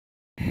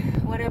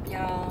What up,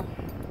 y'all?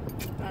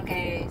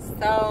 Okay,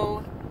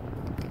 so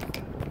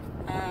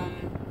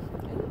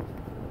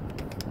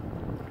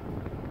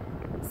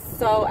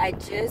I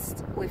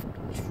just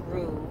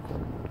withdrew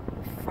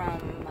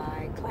from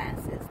my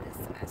classes this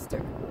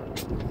semester.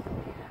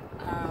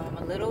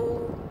 A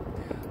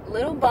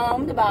little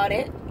bummed about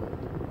it,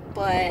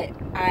 but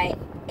I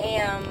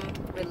am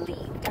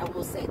relieved. I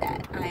will say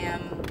that I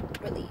am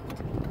relieved.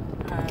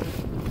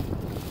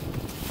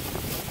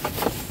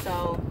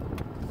 So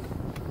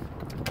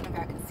I don't know if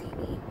I can see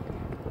me.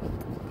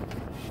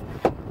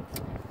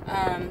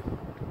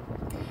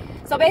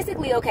 So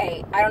basically,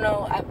 okay, I don't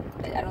know, I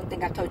don't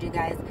think I've told you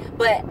guys,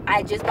 but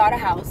I just bought a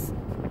house,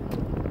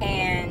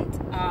 and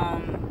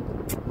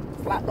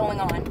a lot going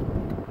on,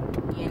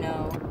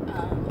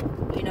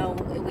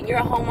 when you're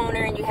a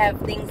homeowner and you have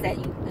things that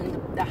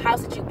the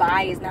house that you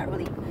buy is not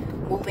really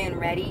move-in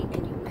ready,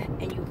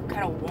 and you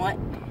kind of want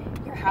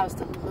your house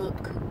to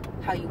look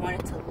how you want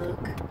it to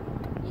look,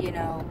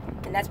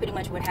 and that's pretty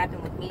much what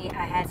happened with me.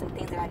 I had some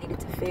things that I needed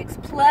to fix,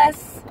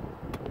 plus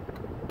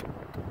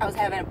I was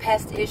having a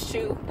pest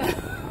issue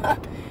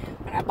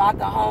when I bought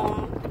the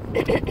home.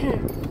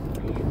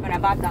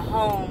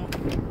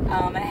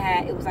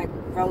 It was like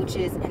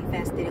roaches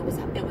infested. It was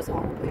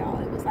horrible,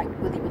 y'all. It was like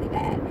really, really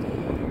bad.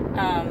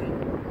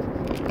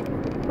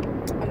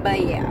 But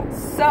yeah.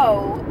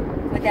 So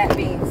with that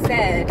being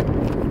said,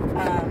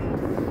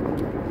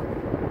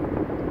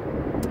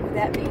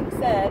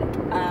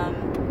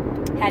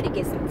 had to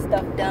get some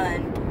stuff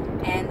done,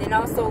 and then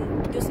also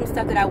do some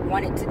stuff that I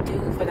wanted to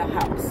do for the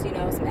house,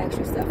 some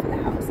extra stuff for the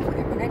house or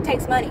whatever. And it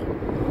takes money.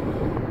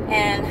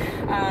 And,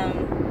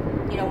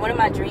 one of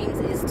my dreams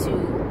is to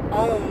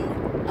own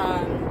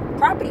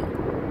property.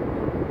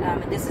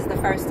 And this is the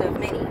first of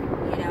many,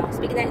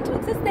 speaking that into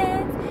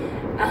existence.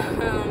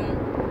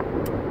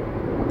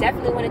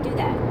 Definitely want to do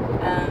that.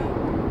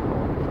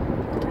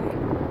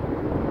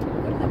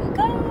 Let me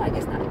go? I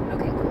guess not.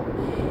 Okay, cool.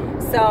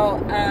 So,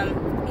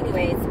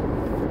 anyways.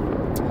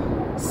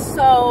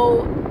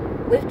 So,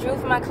 withdrew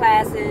from my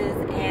classes,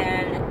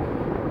 and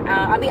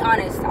I'll be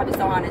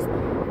so honest.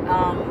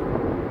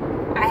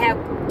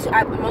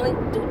 I'm only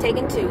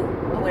taking 2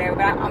 or whatever,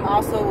 but I'm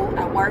also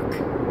at work.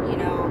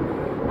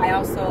 I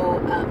also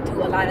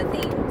do a lot of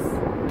things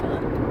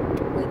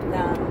with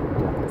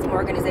some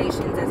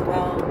organizations as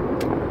well,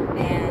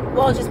 and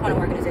just one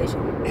organization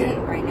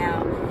right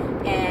now.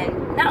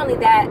 And not only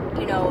that,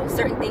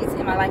 certain things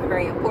in my life are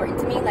very important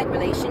to me, like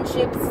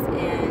relationships,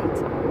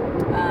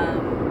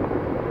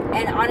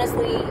 and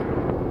honestly,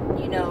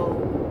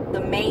 the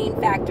main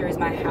factor is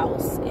my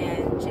house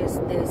and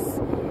just this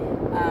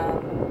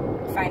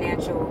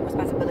financial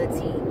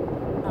responsibility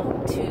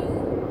to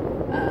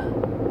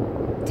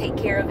take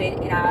care of it.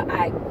 And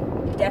I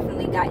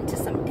definitely got into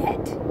some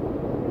debt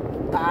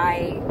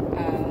by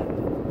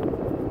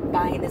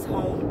buying this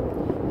home.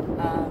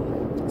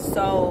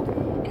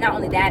 And not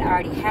only that, I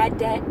already had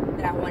debt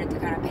that I wanted to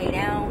kind of pay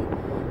down.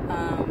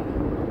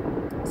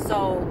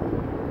 So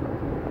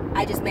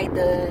I just made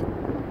the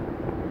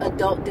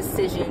adult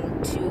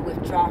decision to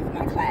withdraw from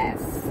my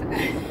class.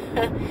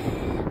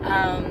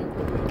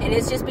 And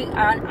it's just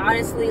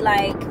honestly,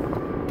 like,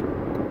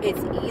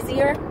 it's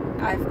easier.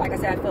 Like I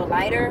said, I feel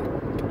lighter.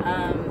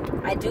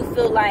 I do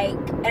feel like,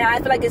 and I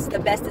feel like it's the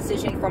best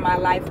decision for my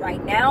life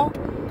right now,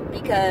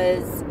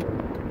 because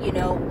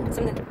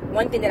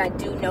one thing that I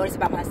do notice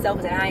about myself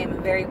is that I am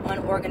a very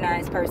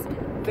unorganized person,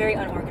 very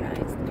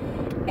unorganized,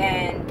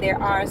 and there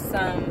are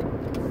some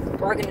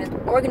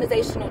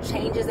organizational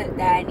changes that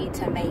I need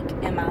to make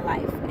in my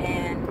life,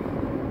 and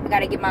I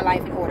got to get my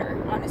life in order,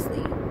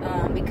 honestly,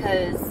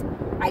 because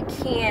I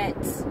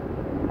can't,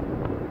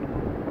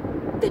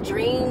 the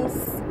dreams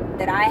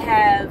that I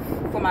have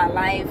for my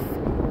life,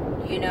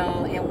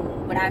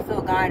 and what I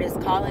feel God is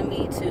calling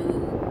me to,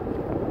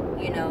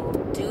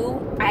 do,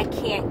 I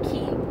can't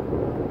keep,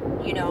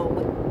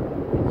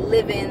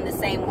 living the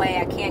same way.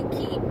 I can't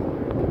keep,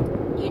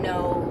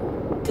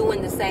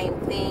 doing the same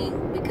thing,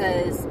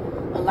 because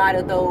a lot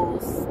of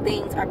those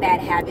things are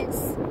bad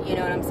habits, you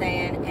know what I'm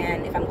saying?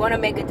 And if I'm going to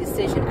make a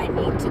decision, I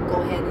need to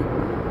go ahead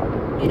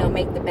and,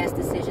 make the best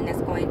decision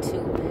that's going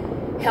to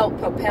help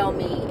propel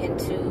me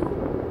into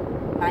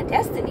my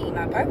destiny,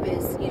 my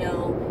purpose.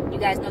 You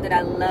guys know that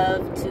I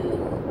love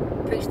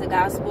to preach the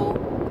gospel.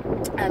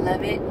 I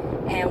love it.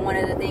 And one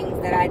of the things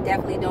that I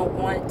definitely don't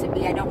want to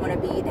be, I don't want to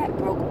be that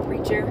broke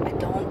preacher. I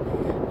don't.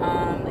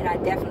 And I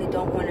definitely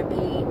don't want to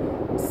be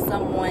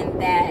someone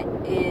that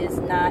is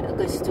not a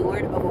good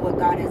steward over what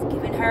God has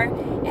given her.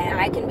 And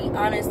I can be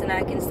honest, and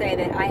I can say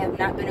that I have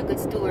not been a good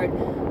steward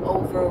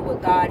over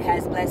what God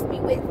has blessed me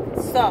with.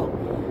 So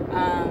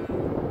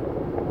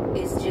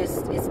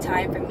it's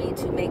time for me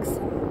to make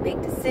some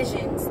big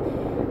decisions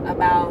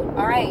about,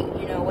 all right,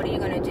 what are you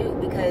going to do?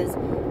 Because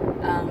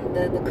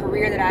the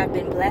career that I've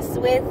been blessed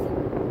with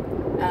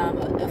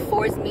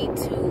affords me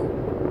to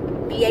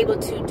be able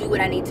to do what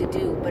I need to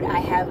do, but I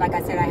have, like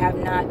I said, I have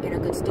not been a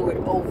good steward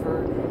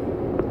over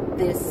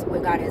this,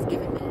 what God has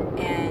given me.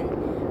 And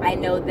I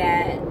know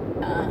that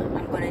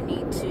I'm going to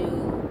need to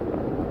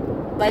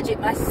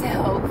budget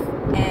myself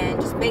and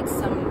just make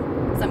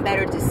some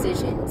better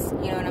decisions.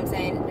 You know what I'm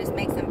saying? Just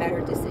make some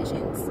better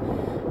decisions.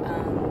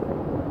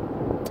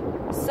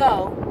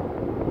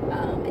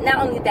 And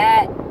not only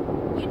that,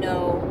 you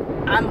know,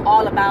 I'm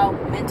all about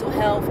mental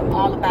health. I'm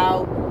all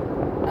about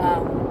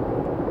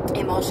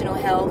emotional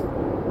health,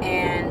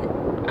 and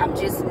I'm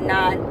just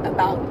not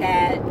about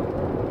that.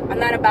 I'm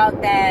not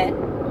about that,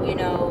 you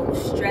know,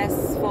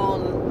 stressful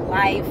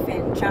life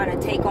and trying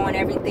to take on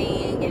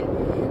everything.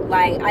 And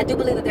like, I do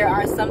believe that there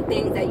are some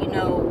things that, you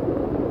know,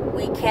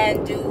 we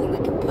can do and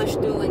we can push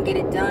through and get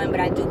it done. But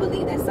I do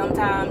believe that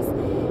sometimes,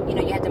 you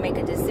know, you have to make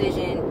a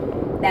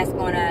decision that's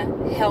going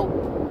to help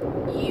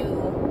you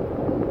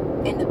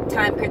in the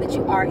time period that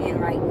you are in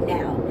right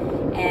now.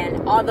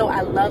 And although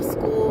I love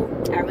school,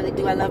 I really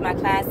do, I love my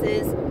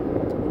classes,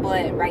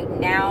 but right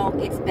now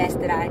it's best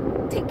that I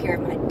take care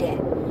of my debt.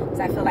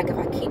 So I feel like if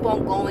I keep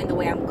on going the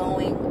way I'm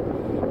going,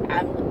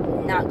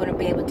 I'm not going to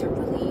be able to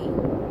really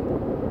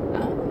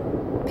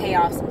pay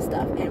off some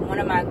stuff. And one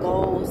of my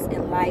goals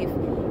in life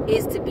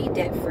is to be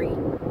debt free,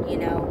 you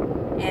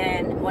know,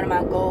 and one of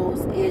my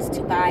goals is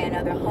to buy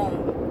another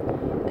home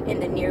in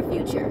the near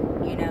future,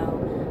 you know,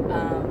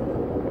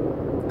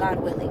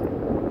 God willing.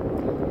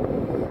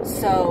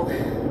 So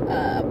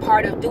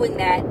part of doing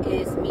that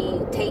is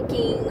me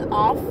taking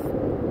off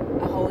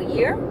a whole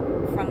year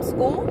from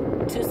school,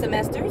 2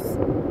 semesters,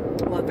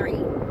 well 3,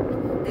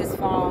 this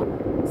fall,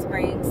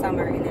 spring,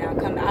 summer, and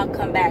then I'll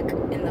come back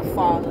in the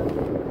fall of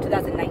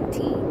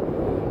 2019.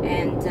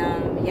 And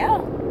yeah,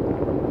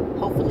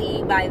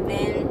 hopefully by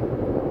then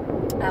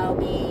I'll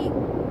be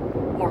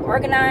more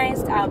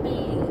organized. I'll be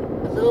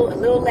a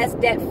little less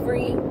debt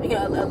free, you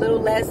know, a little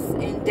less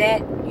in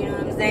debt, you know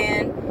what I'm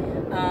saying?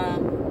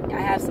 I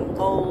have some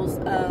goals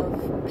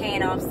of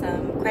paying off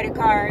some credit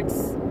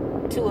cards,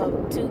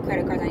 two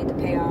credit cards I need to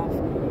pay off,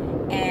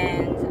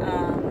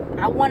 and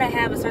I want to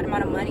have a certain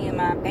amount of money in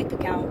my bank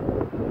account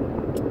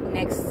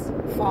next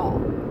fall,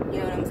 you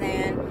know what I'm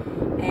saying?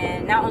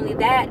 And not only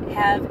that,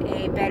 have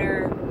a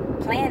better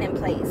plan in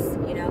place,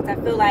 you know, 'cause I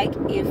feel like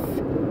if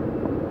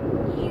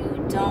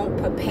you don't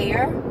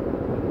prepare,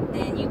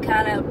 then you're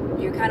kind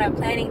of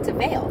planning to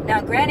fail.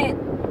 Now, granted,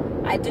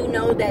 I do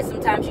know that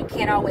sometimes you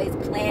can't always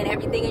plan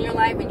everything in your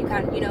life, and you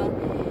kind of, you know,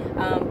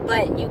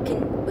 but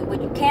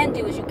what you can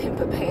do is you can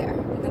prepare.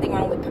 There's nothing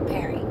wrong with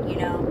preparing, you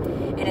know,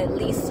 and at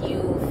least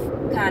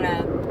you've kind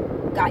of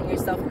got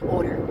yourself in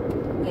order.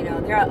 You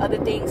know, there are other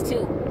things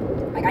too.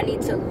 Like, I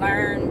need to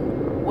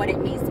learn what it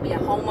means to be a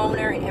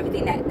homeowner and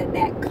everything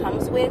that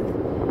comes with.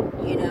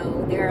 You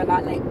know, there are a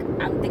lot, like,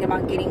 I'm thinking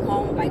about getting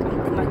home, like, I'm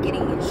thinking about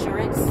getting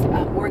insurance,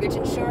 mortgage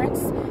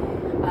insurance.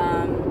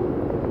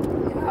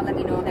 Y'all let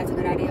me know if that's a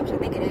good idea, which I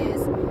think it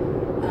is.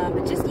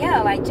 But just,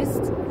 yeah, like,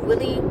 just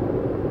really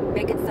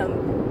making some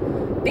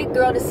big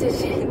girl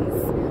decisions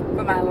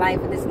for my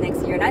life for this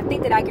next year. And I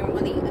think that I can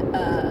really,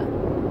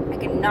 I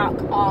can knock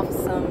off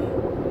some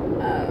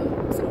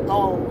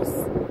goals.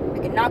 I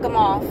can knock them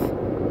off.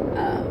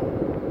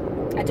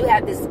 I do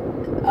have this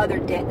other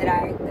debt that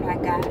I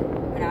got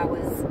when I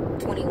was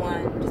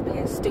 21, just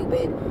being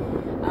stupid.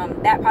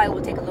 That probably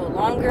will take a little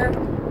longer,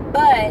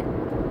 but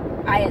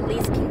I at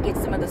least can get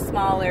some of the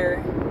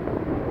smaller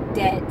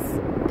debts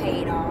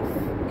paid off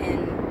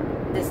in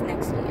this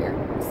next year.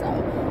 So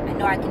I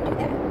know I can do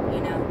that,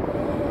 you know.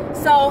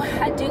 So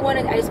I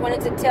just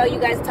wanted to tell you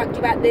guys, talk to you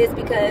about this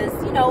because,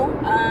 you know,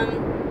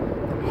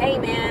 hey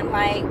man,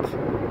 like,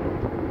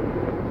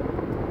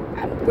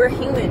 we're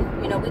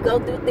human, you know, we go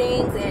through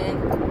things, and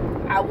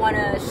I want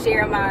to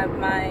share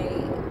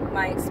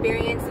my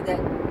experience so that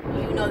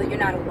you know that you're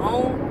not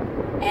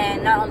alone.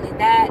 And not only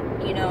that,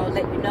 you know,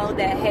 let you know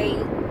that, hey,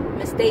 you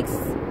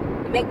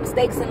make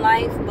mistakes in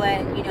life,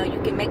 but, you know,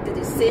 you can make the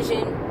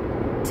decision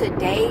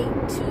today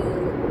to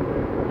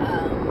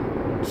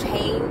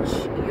change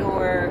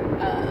your,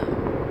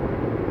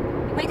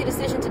 you make the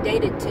decision today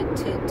to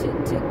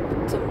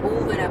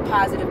move in a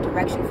positive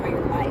direction for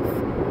your life,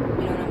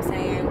 you know what I'm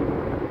saying?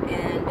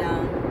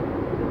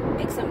 And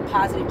make some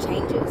positive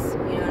changes,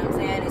 you know what I'm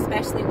saying?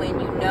 Especially when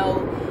you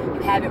know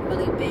you haven't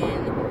really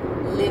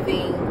been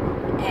living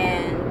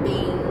and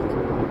being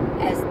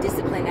as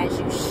disciplined as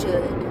you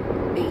should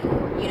be,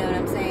 you know what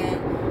I'm saying?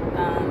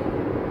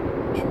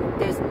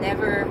 And there's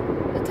never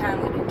a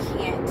time when you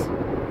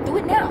can't do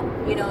it now.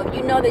 You know, if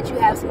you know that you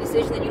have some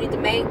decisions that you need to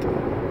make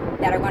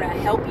that are going to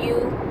help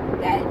you,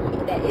 that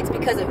it's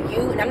because of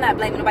you, and I'm not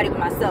blaming nobody but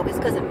myself, it's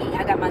because of me.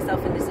 I got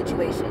myself in this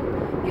situation,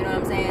 you know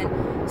what I'm saying?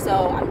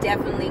 So I'm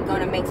definitely going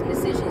to make some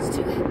decisions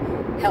to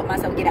help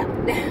myself get out.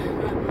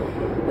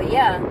 But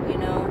yeah, you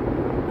know,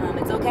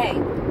 it's okay.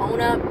 Own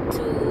up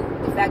to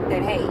the fact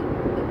that, hey,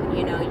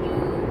 you know,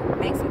 you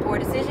make some poor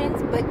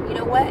decisions, but you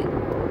know what?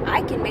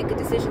 I can make a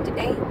decision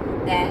today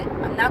that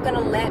I'm not going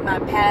to let my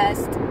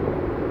past,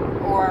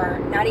 or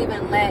not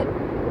even let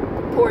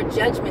poor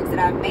judgments that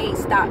I've made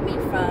stop me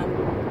from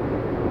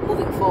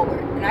moving forward.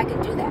 And I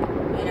can do that.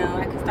 You know,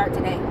 I can start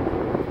today.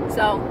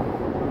 So,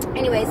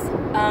 anyways,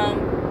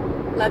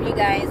 love you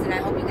guys, and I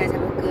hope you guys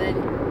have a good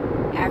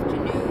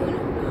afternoon.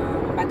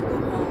 I'm about to go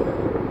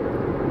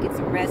home, get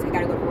some rest. I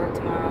gotta go to work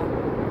tomorrow.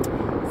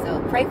 So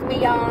pray for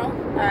me, y'all.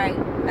 All right,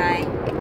 bye.